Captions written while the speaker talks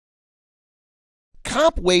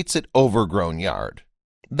cop waits at Overgrown yard,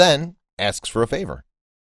 then asks for a favor.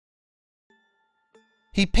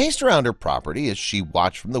 He paced around her property as she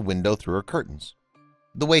watched from the window through her curtains.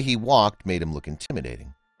 The way he walked made him look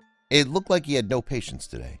intimidating. It looked like he had no patience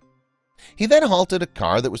today. He then halted a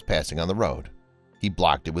car that was passing on the road. He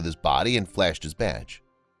blocked it with his body and flashed his badge.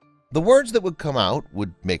 The words that would come out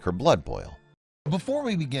would make her blood boil. Before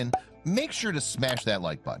we begin, make sure to smash that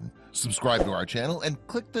like button, subscribe to our channel, and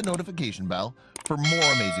click the notification bell for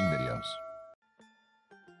more amazing videos.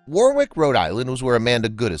 Warwick, Rhode Island was where Amanda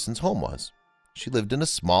Goodison's home was. She lived in a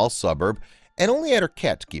small suburb and only had her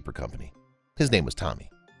cat to keep her company. His name was Tommy.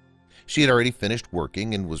 She had already finished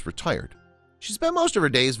working and was retired. She spent most of her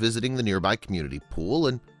days visiting the nearby community pool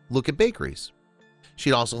and look at bakeries.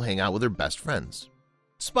 She'd also hang out with her best friends.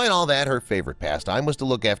 Despite all that, her favorite pastime was to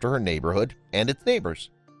look after her neighborhood and its neighbors.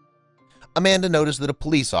 Amanda noticed that a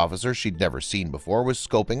police officer she'd never seen before was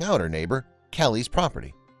scoping out her neighbor, Kelly's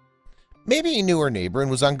property. Maybe he knew her neighbor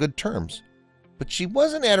and was on good terms, but she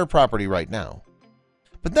wasn't at her property right now.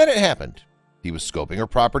 But then it happened. He was scoping her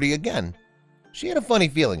property again. She had a funny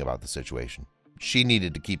feeling about the situation. She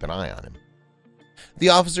needed to keep an eye on him. The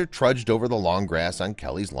officer trudged over the long grass on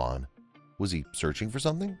Kelly's lawn. Was he searching for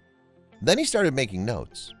something? Then he started making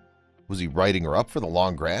notes. Was he writing her up for the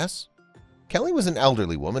long grass? Kelly was an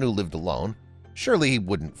elderly woman who lived alone. Surely he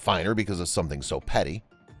wouldn't fine her because of something so petty.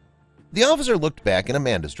 The officer looked back in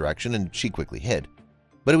Amanda's direction and she quickly hid.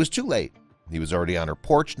 But it was too late. He was already on her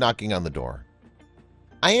porch knocking on the door.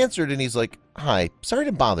 I answered and he's like, "Hi, sorry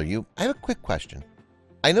to bother you. I have a quick question.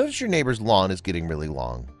 I noticed your neighbor's lawn is getting really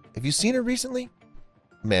long. Have you seen her recently?"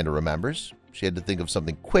 Amanda remembers. She had to think of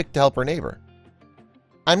something quick to help her neighbor.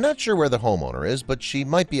 "I'm not sure where the homeowner is, but she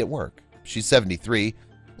might be at work. She's 73,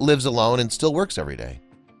 lives alone, and still works every day.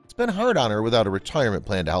 It's been hard on her without a retirement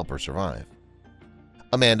plan to help her survive."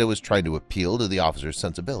 Amanda was trying to appeal to the officer's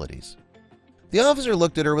sensibilities. The officer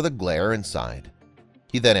looked at her with a glare and sighed.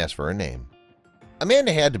 He then asked for her name.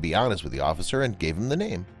 Amanda had to be honest with the officer and gave him the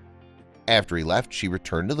name. After he left, she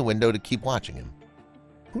returned to the window to keep watching him.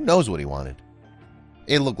 Who knows what he wanted?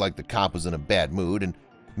 It looked like the cop was in a bad mood and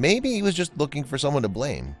maybe he was just looking for someone to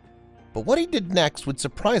blame. But what he did next would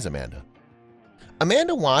surprise Amanda.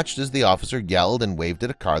 Amanda watched as the officer yelled and waved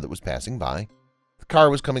at a car that was passing by. The car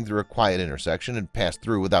was coming through a quiet intersection and passed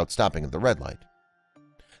through without stopping at the red light.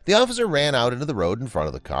 The officer ran out into the road in front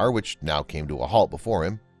of the car, which now came to a halt before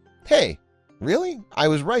him. "Hey, really? I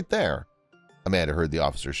was right there," Amanda heard the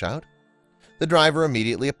officer shout. The driver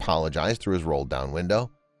immediately apologized through his rolled-down window,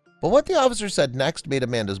 but what the officer said next made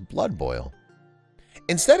Amanda's blood boil.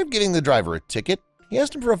 Instead of giving the driver a ticket, he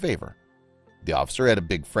asked him for a favor. The officer had a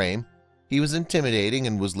big frame. He was intimidating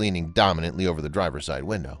and was leaning dominantly over the driver's side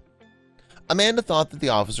window. Amanda thought that the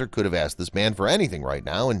officer could have asked this man for anything right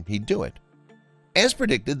now and he'd do it. As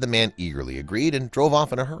predicted, the man eagerly agreed and drove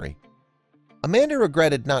off in a hurry. Amanda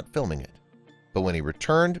regretted not filming it, but when he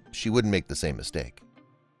returned, she wouldn't make the same mistake.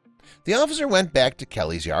 The officer went back to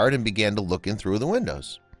Kelly's yard and began to look in through the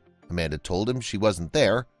windows. Amanda told him she wasn't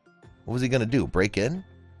there. What was he going to do, break in?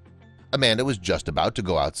 Amanda was just about to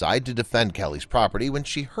go outside to defend Kelly's property when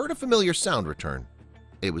she heard a familiar sound return.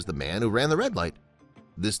 It was the man who ran the red light.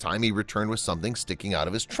 This time he returned with something sticking out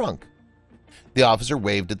of his trunk. The officer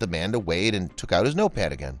waved at the man to wait and took out his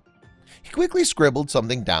notepad again. He quickly scribbled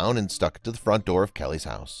something down and stuck it to the front door of Kelly's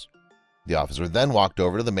house. The officer then walked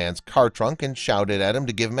over to the man's car trunk and shouted at him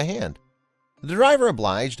to give him a hand. The driver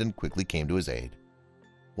obliged and quickly came to his aid.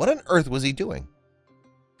 What on earth was he doing?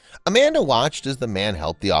 Amanda watched as the man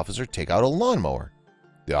helped the officer take out a lawnmower.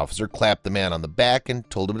 The officer clapped the man on the back and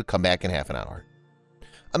told him to come back in half an hour.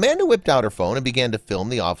 Amanda whipped out her phone and began to film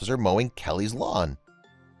the officer mowing Kelly's lawn.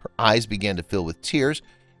 Her eyes began to fill with tears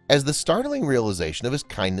as the startling realization of his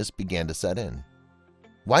kindness began to set in.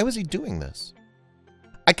 Why was he doing this?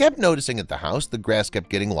 I kept noticing at the house the grass kept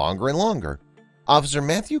getting longer and longer. Officer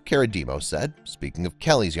Matthew Caradimo said, speaking of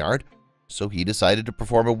Kelly's yard, so he decided to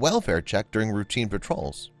perform a welfare check during routine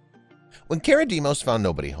patrols. When Caradimos found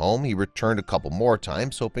nobody home, he returned a couple more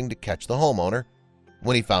times hoping to catch the homeowner.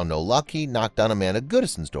 When he found no luck, he knocked on Amanda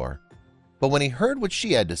Goodison's door. But when he heard what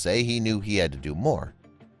she had to say, he knew he had to do more.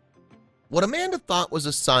 What Amanda thought was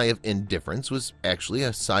a sigh of indifference was actually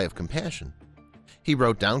a sigh of compassion. He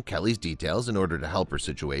wrote down Kelly's details in order to help her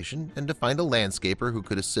situation and to find a landscaper who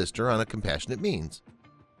could assist her on a compassionate means.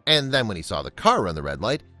 And then when he saw the car run the red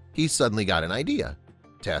light, he suddenly got an idea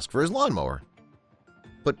to ask for his lawnmower.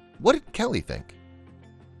 But what did Kelly think?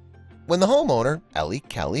 When the homeowner, Ellie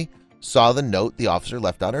Kelly, saw the note the officer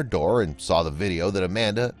left on her door and saw the video that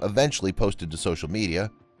Amanda eventually posted to social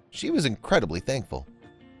media, she was incredibly thankful.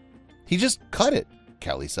 "He just cut it,"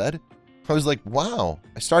 Kelly said. I was like, wow,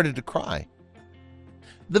 I started to cry.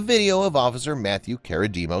 The video of Officer Matthew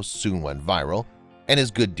Karadimos soon went viral, and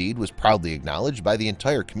his good deed was proudly acknowledged by the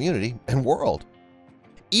entire community and world.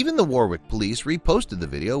 Even the Warwick police reposted the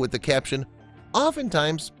video with the caption,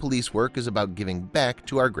 "Oftentimes, police work is about giving back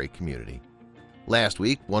to our great community." Last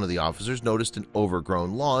week, one of the officers noticed an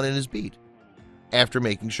overgrown lawn in his beat. After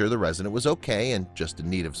making sure the resident was okay and just in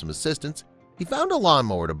need of some assistance, he found a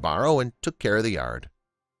lawnmower to borrow and took care of the yard.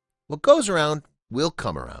 What goes around will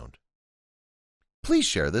come around. Please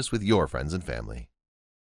share this with your friends and family.